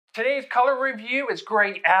Today's color review is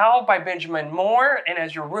Gray Owl by Benjamin Moore, and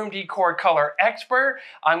as your room decor color expert,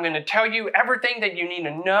 I'm going to tell you everything that you need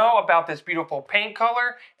to know about this beautiful paint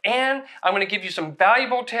color, and I'm going to give you some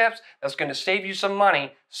valuable tips that's going to save you some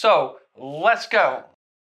money. So, let's go!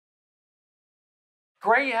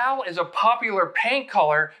 Gray Owl is a popular paint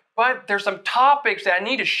color, but there's some topics that I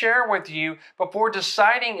need to share with you before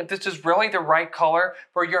deciding if this is really the right color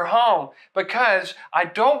for your home, because I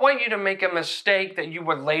don't want you to make a mistake that you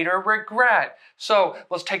would later regret. So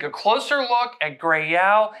let's take a closer look at Gray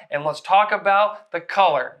Owl and let's talk about the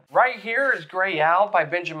color. Right here is Gray Owl by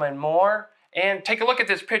Benjamin Moore. And take a look at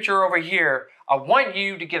this picture over here. I want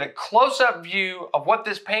you to get a close-up view of what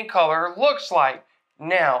this paint color looks like.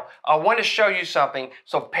 Now, I want to show you something,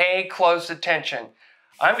 so pay close attention.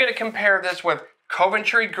 I'm going to compare this with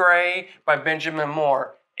Coventry Gray by Benjamin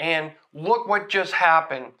Moore. And look what just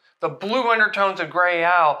happened. The blue undertones of Gray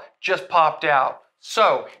Owl just popped out.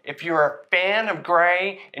 So, if you're a fan of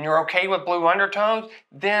gray and you're okay with blue undertones,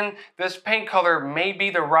 then this paint color may be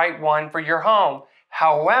the right one for your home.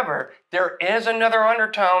 However, there is another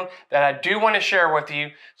undertone that I do want to share with you,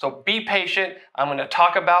 so be patient. I'm going to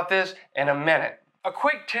talk about this in a minute. A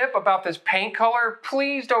quick tip about this paint color,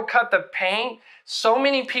 please don't cut the paint. So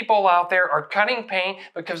many people out there are cutting paint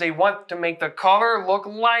because they want to make the color look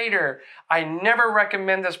lighter. I never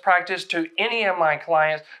recommend this practice to any of my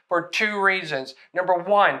clients for two reasons. Number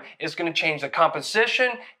one, it's going to change the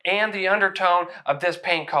composition and the undertone of this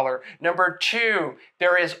paint color. Number two,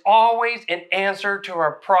 there is always an answer to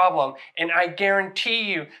a problem, and I guarantee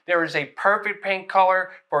you there is a perfect paint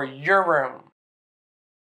color for your room.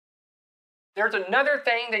 There's another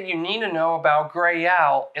thing that you need to know about Gray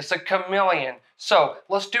Owl. It's a chameleon. So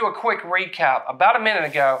let's do a quick recap. About a minute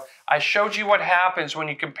ago, I showed you what happens when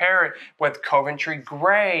you compare it with Coventry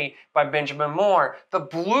Gray by Benjamin Moore. The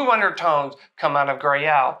blue undertones come out of Gray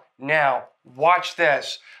Owl. Now, watch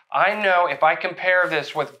this. I know if I compare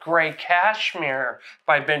this with Gray Cashmere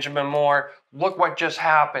by Benjamin Moore, look what just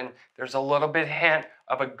happened. There's a little bit hint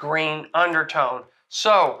of a green undertone.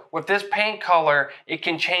 So, with this paint color, it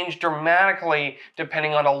can change dramatically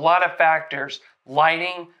depending on a lot of factors.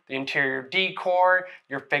 Lighting, the interior decor,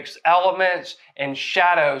 your fixed elements, and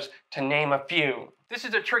shadows, to name a few. This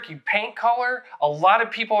is a tricky paint color. A lot of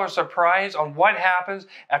people are surprised on what happens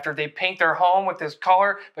after they paint their home with this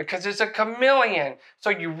color because it's a chameleon. So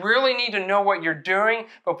you really need to know what you're doing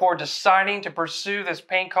before deciding to pursue this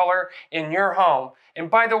paint color in your home. And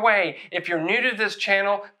by the way, if you're new to this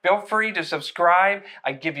channel, feel free to subscribe.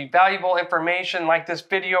 I give you valuable information like this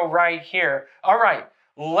video right here. All right,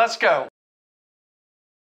 let's go.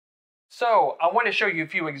 So, I want to show you a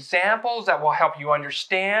few examples that will help you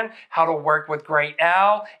understand how to work with Gray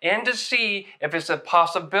Owl and to see if it's a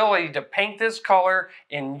possibility to paint this color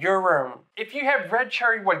in your room. If you have red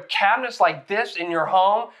cherry wood cabinets like this in your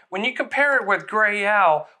home, when you compare it with Gray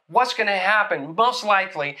Owl, what's going to happen most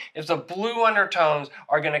likely is the blue undertones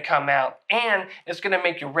are going to come out, and it's going to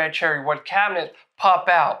make your red cherry wood cabinet pop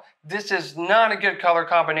out. This is not a good color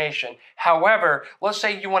combination. However, let's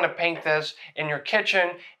say you want to paint this in your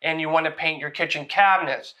kitchen and you want to paint your kitchen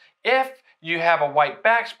cabinets. If you have a white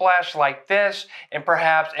backsplash like this and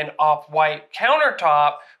perhaps an off-white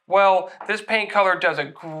countertop, well, this paint color does a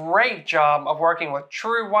great job of working with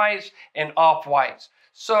true whites and off-whites.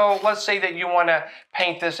 So let's say that you want to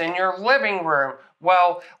paint this in your living room.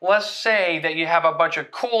 Well, let's say that you have a bunch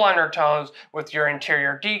of cool undertones with your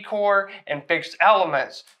interior decor and fixed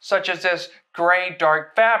elements, such as this gray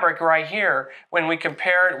dark fabric right here. When we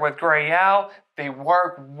compare it with Gray Owl, they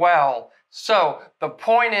work well. So the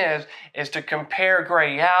point is to compare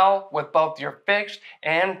Gray Owl with both your fixed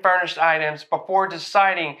and furnished items before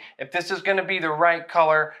deciding if this is going to be the right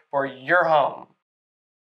color for your home.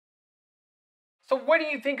 So what do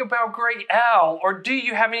you think about Gray Owl, or do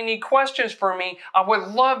you have any questions for me? I would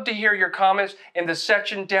love to hear your comments in the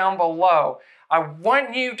section down below. I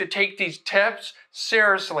want you to take these tips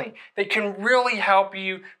seriously. They can really help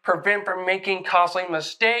you prevent from making costly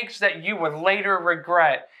mistakes that you would later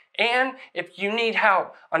regret. And if you need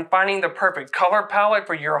help on finding the perfect color palette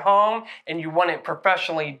for your home and you want it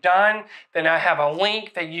professionally done, then I have a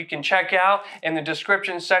link that you can check out in the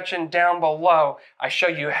description section down below. I show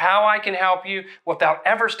you how I can help you without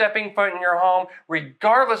ever stepping foot in your home,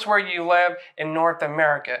 regardless where you live in North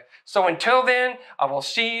America. So until then, I will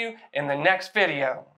see you in the next video.